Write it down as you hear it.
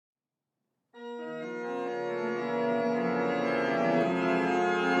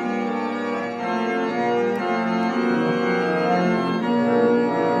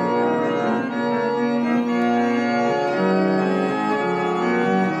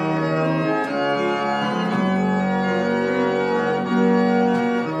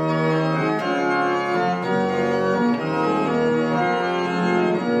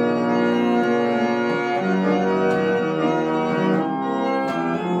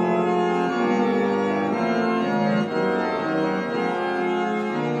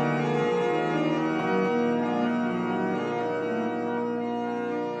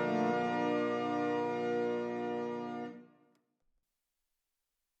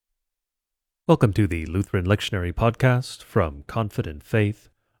Welcome to the Lutheran Lectionary podcast from Confident Faith.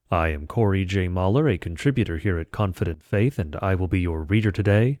 I am Corey J. Mahler, a contributor here at Confident Faith, and I will be your reader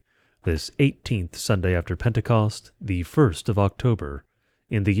today, this 18th Sunday after Pentecost, the 1st of October,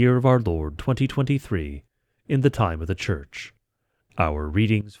 in the year of our Lord 2023, in the time of the Church. Our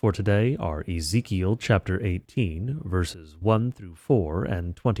readings for today are Ezekiel chapter 18, verses 1 through 4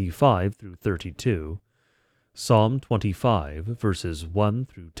 and 25 through 32, Psalm 25, verses 1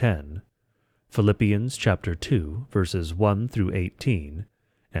 through 10, Philippians chapter 2, verses 1 through 18,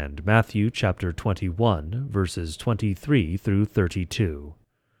 and Matthew chapter 21, verses 23 through 32.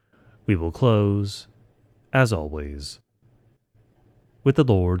 We will close, as always, with the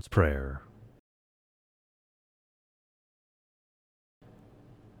Lord's Prayer.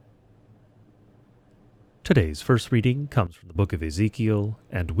 Today's first reading comes from the book of Ezekiel,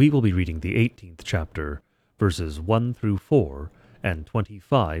 and we will be reading the 18th chapter, verses 1 through 4, and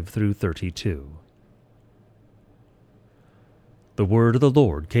 25 through 32. The word of the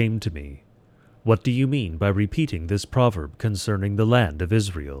Lord came to me. What do you mean by repeating this proverb concerning the land of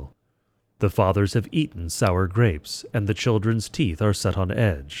Israel? The fathers have eaten sour grapes, and the children's teeth are set on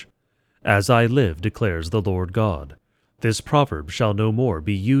edge. As I live, declares the Lord God, this proverb shall no more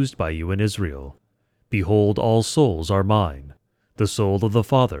be used by you in Israel. Behold, all souls are mine. The soul of the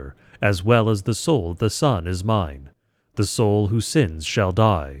Father, as well as the soul of the Son, is mine. The soul who sins shall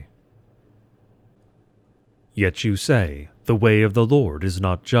die. Yet you say, the way of the Lord is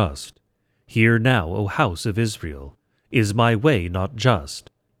not just. Hear now, O house of Israel, is my way not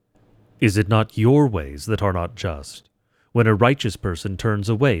just? Is it not your ways that are not just? When a righteous person turns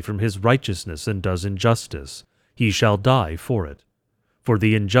away from his righteousness and does injustice, he shall die for it. For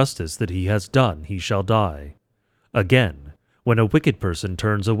the injustice that he has done he shall die. Again, when a wicked person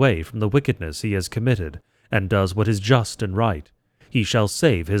turns away from the wickedness he has committed, and does what is just and right, he shall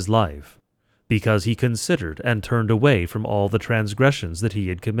save his life. Because he considered and turned away from all the transgressions that he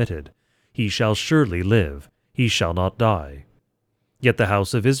had committed, he shall surely live, he shall not die. Yet the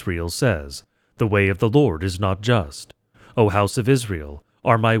house of Israel says, the way of the Lord is not just. O house of Israel,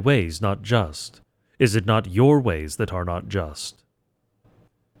 are my ways not just? Is it not your ways that are not just?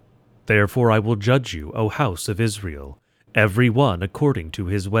 Therefore I will judge you, O house of Israel, every one according to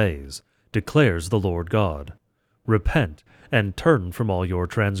his ways, declares the Lord God. Repent, and turn from all your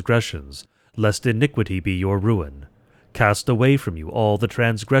transgressions, lest iniquity be your ruin. Cast away from you all the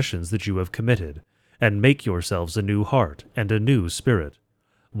transgressions that you have committed, and make yourselves a new heart and a new spirit.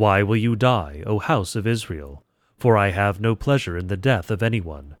 Why will you die, O house of Israel? For I have no pleasure in the death of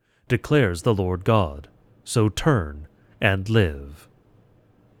anyone, declares the Lord God. So turn and live.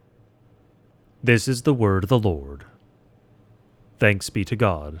 This is the word of the Lord. Thanks be to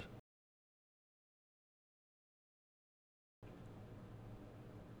God.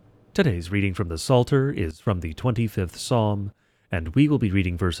 Today's reading from the Psalter is from the 25th Psalm, and we will be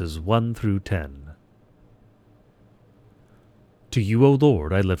reading verses 1 through 10. To you, O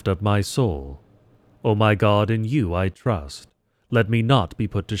Lord, I lift up my soul. O my God, in you I trust. Let me not be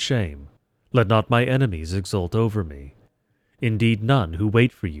put to shame. Let not my enemies exult over me. Indeed, none who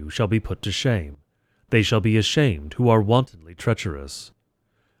wait for you shall be put to shame. They shall be ashamed who are wantonly treacherous.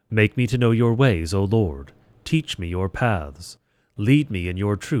 Make me to know your ways, O Lord. Teach me your paths. Lead me in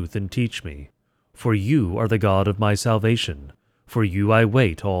your truth and teach me. For you are the God of my salvation. For you I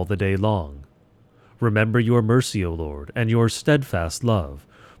wait all the day long. Remember your mercy, O Lord, and your steadfast love,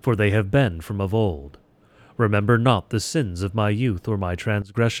 for they have been from of old. Remember not the sins of my youth or my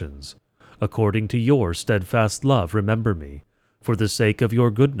transgressions. According to your steadfast love remember me, for the sake of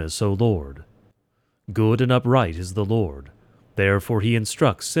your goodness, O Lord. Good and upright is the Lord. Therefore he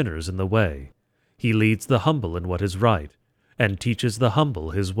instructs sinners in the way. He leads the humble in what is right, and teaches the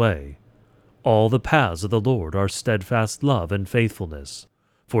humble his way. All the paths of the Lord are steadfast love and faithfulness,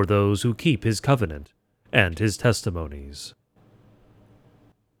 for those who keep his covenant and his testimonies.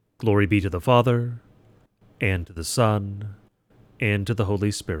 Glory be to the Father, and to the Son, and to the Holy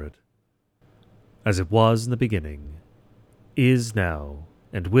Spirit, as it was in the beginning, is now,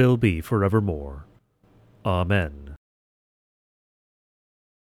 and will be forevermore. Amen.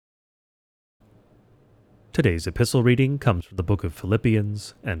 Today's epistle reading comes from the book of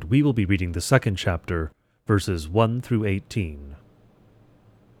Philippians, and we will be reading the 2nd chapter, verses 1 through 18.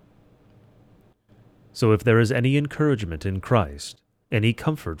 So if there is any encouragement in Christ, any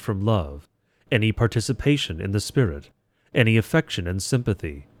comfort from love, any participation in the Spirit, any affection and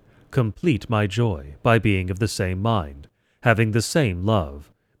sympathy, complete my joy by being of the same mind, having the same love,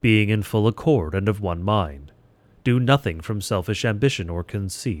 being in full accord and of one mind. Do nothing from selfish ambition or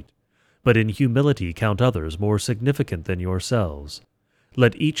conceit, but in humility count others more significant than yourselves.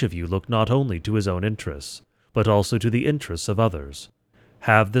 let each of you look not only to his own interests, but also to the interests of others.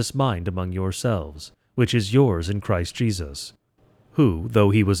 Have this mind among yourselves, which is yours in Christ Jesus, who,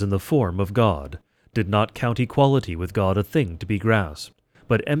 though he was in the form of God, did not count equality with God a thing to be grasped,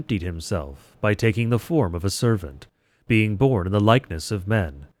 but emptied himself by taking the form of a servant, being born in the likeness of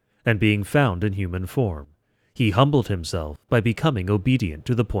men, and being found in human form. He humbled himself by becoming obedient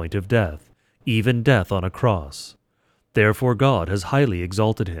to the point of death, even death on a cross. Therefore God has highly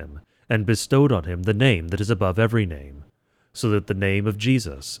exalted him, and bestowed on him the name that is above every name, so that the name of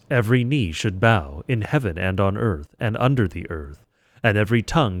Jesus every knee should bow in heaven and on earth and under the earth, and every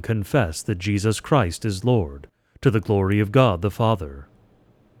tongue confess that Jesus Christ is Lord, to the glory of God the Father.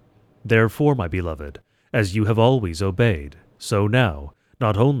 Therefore, my beloved, as you have always obeyed, so now,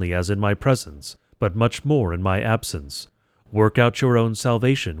 not only as in my presence, but much more in my absence, work out your own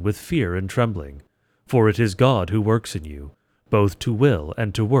salvation with fear and trembling, for it is God who works in you, both to will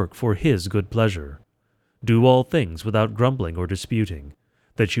and to work for his good pleasure. Do all things without grumbling or disputing,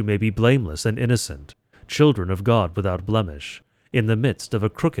 that you may be blameless and innocent, children of God without blemish, in the midst of a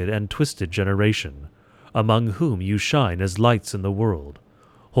crooked and twisted generation, among whom you shine as lights in the world,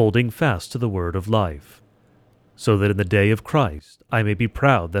 holding fast to the word of life, so that in the day of Christ I may be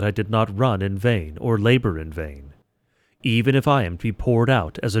proud that I did not run in vain or labor in vain. Even if I am to be poured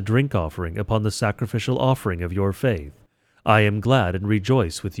out as a drink offering upon the sacrificial offering of your faith, I am glad and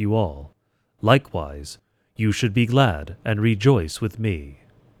rejoice with you all. Likewise, you should be glad and rejoice with me.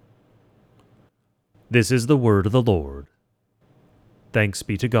 This is the word of the Lord. Thanks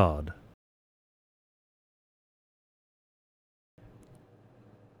be to God.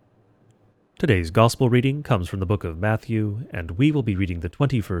 Today's Gospel reading comes from the book of Matthew, and we will be reading the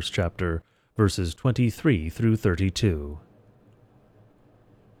 21st chapter, verses 23 through 32.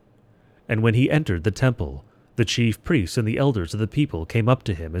 And when he entered the temple, the chief priests and the elders of the people came up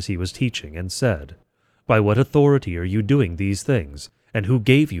to him as he was teaching, and said, "By what authority are you doing these things, and who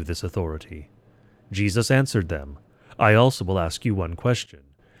gave you this authority?" Jesus answered them, "I also will ask you one question,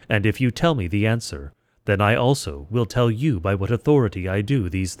 and if you tell me the answer, then I also will tell you by what authority I do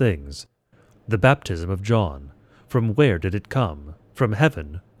these things. The baptism of John, from where did it come, from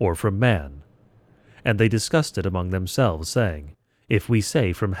heaven or from man?" And they discussed it among themselves, saying, "If we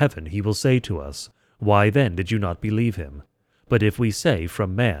say from heaven, he will say to us, Why then did you not believe him? But if we say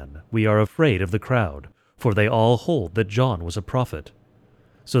from man, we are afraid of the crowd, for they all hold that John was a prophet."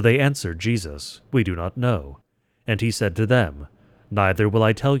 So they answered Jesus, "We do not know." And he said to them, "Neither will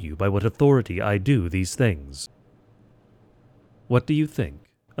I tell you by what authority I do these things." What do you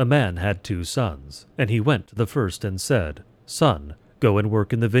think? A man had 2 sons, and he went to the first and said, "Son, go and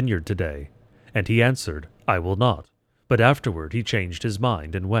work in the vineyard today." And he answered, "I will not." But afterward he changed his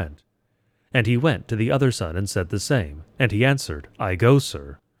mind and went. And he went to the other son and said the same. And he answered, "I go,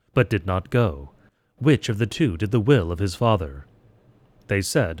 sir," but did not go. Which of the 2 did the will of his father? They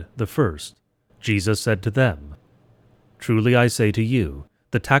said, "The first." Jesus said to them, "Truly I say to you,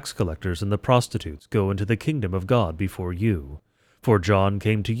 the tax collectors and the prostitutes go into the kingdom of God before you. For John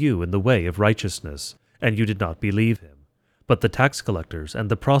came to you in the way of righteousness, and you did not believe him. But the tax collectors and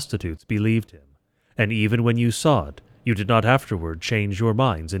the prostitutes believed him. And even when you saw it, you did not afterward change your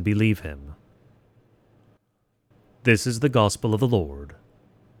minds and believe him." This is the gospel of the Lord.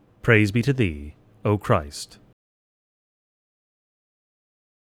 Praise be to thee, O Christ.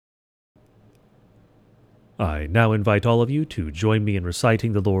 I now invite all of you to join me in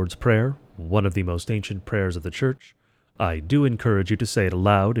reciting the Lord's Prayer, one of the most ancient prayers of the Church. I do encourage you to say it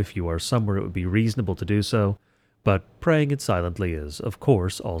aloud if you are somewhere it would be reasonable to do so, but praying it silently is, of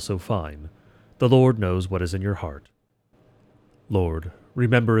course, also fine. The Lord knows what is in your heart. Lord,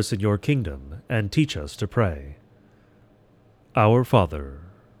 remember us in your kingdom, and teach us to pray. Our Father,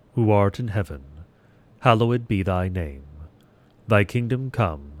 who art in heaven, hallowed be thy name. Thy kingdom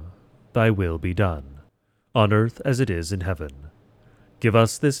come, thy will be done, on earth as it is in heaven. Give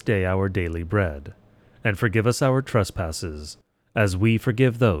us this day our daily bread, and forgive us our trespasses, as we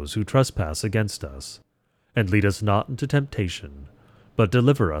forgive those who trespass against us. And lead us not into temptation, but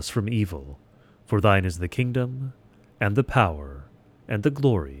deliver us from evil. For thine is the kingdom, and the power, and the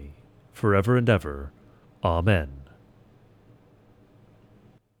glory, forever and ever. Amen.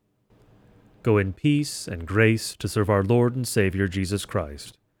 Go in peace and grace to serve our Lord and Savior Jesus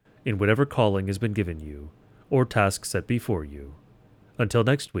Christ, in whatever calling has been given you, or task set before you. Until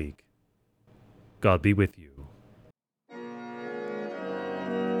next week, God be with you.